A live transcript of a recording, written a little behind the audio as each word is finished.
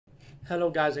Hello,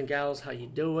 guys and gals. How you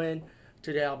doing?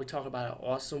 Today I'll be talking about an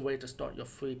awesome way to start your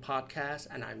free podcast,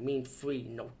 and I mean free.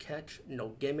 No catch, no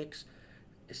gimmicks.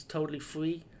 It's totally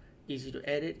free, easy to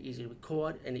edit, easy to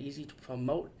record, and easy to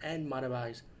promote and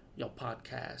monetize your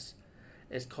podcast.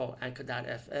 It's called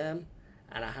Anchor.fm,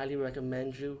 and I highly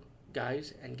recommend you,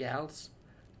 guys and gals,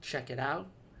 check it out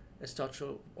and start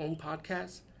your own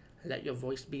podcast and let your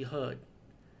voice be heard.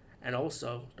 And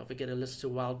also, don't forget to listen to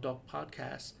Wild Dog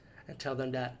Podcast and tell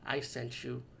them that I sent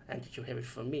you and that you hear it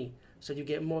from me. So you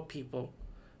get more people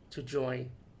to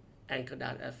join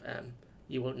Anchor.fm.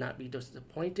 You will not be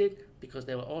disappointed because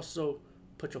they will also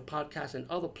put your podcast in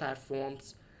other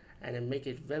platforms and then make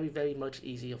it very, very much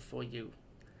easier for you.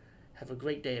 Have a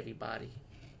great day, everybody.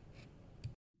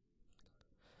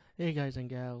 Hey, guys and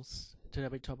gals. Today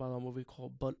we talk about a movie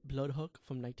called Bloodhook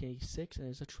from 1986, and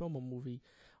it's a trauma movie.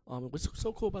 What's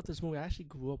so cool about this movie? I actually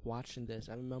grew up watching this.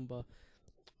 I remember.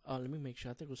 Let me make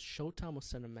sure. I think it was Showtime or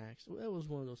Cinemax. It was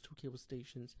one of those two cable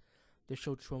stations. They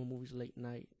showed trauma movies late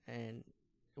night, and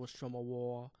it was Trauma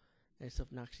War and stuff.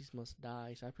 Nazis Must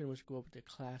Die. So I pretty much grew up with the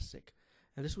classic.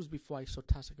 And this was before I saw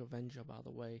Toxic Avenger, by the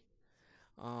way.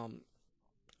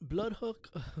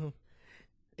 Bloodhook.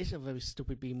 It's a very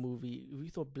stupid B movie. If you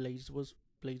thought Blades was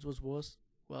worse,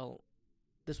 well,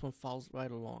 this one falls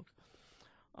right along.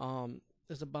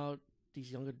 It's about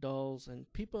these young adults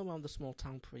and people around the small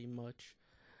town, pretty much.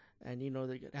 And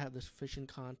they have this fishing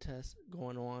contest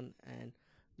going on, and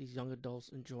these young adults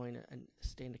enjoying it and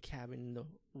stay in the cabin in the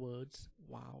woods.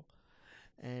 Wow!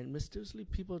 And mysteriously,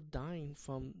 people dying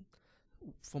from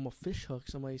a fish hook.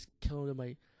 Somebody's killing them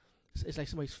by. It's like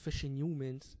somebody's fishing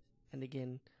humans, and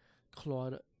again,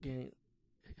 clawed, getting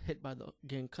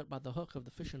getting cut by the hook of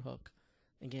the fishing hook,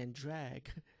 and getting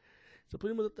dragged. So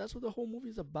pretty much that's what the whole movie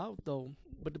is about, though.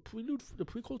 But the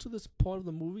prequel to this part of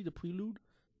the movie, the prelude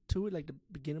to it, like the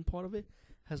beginning part of it,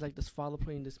 has like this father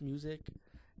playing this music,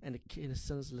 and the kid, his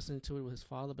son is listening to it with his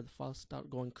father, but the father starts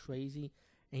going crazy,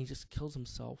 and he just kills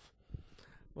himself.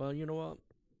 Well, you know what?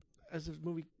 As the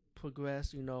movie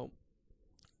progressed,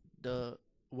 the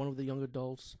one of the young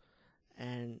adults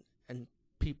and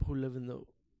people who live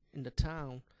in the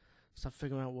town start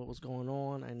figuring out what was going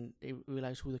on, and they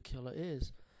realize who the killer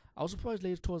is. I was surprised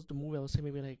later towards the movie. I would say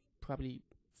maybe like probably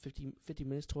 50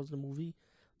 minutes towards the movie,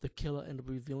 the killer ended up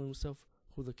revealing himself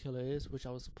who the killer is, which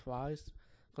I was surprised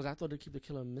because I thought they'd keep the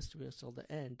killer a mystery until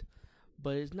the end.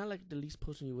 But it's not like the least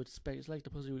person you would expect. It's like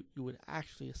the person you would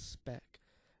actually expect.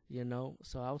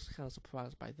 So I was kind of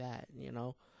surprised by that.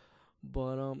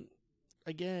 But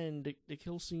again, the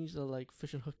kill scenes are like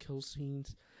fish and hook kill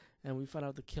scenes, and we find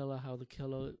out how the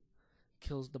killer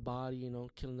kills the body.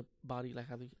 Killing the body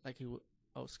like he would.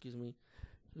 Oh, excuse me,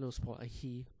 little spoil a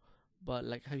he, but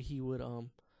like how he would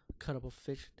cut up a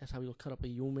fish. That's how he'll cut up a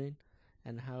human,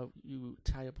 and how you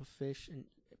tie up a fish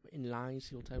in lines.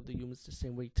 He'll tie up the humans the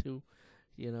same way too.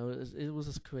 It was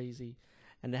just crazy,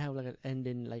 and they have like an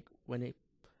ending, like when it,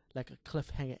 like a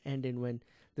cliffhanger ending when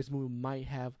this movie might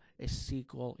have a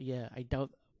sequel. Yeah, I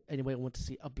doubt anybody wants to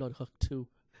see a Bloodhook 2.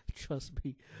 Trust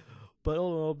me. But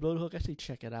overall, Bloodhook, actually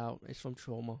check it out. It's from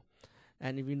Trauma,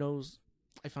 and if you knows,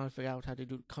 I finally figured out how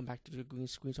to come back to the green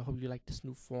screen. So I hope you like this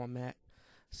new format.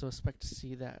 So expect to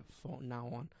see that from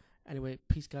now on. Anyway,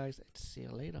 peace, guys, and see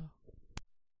you later.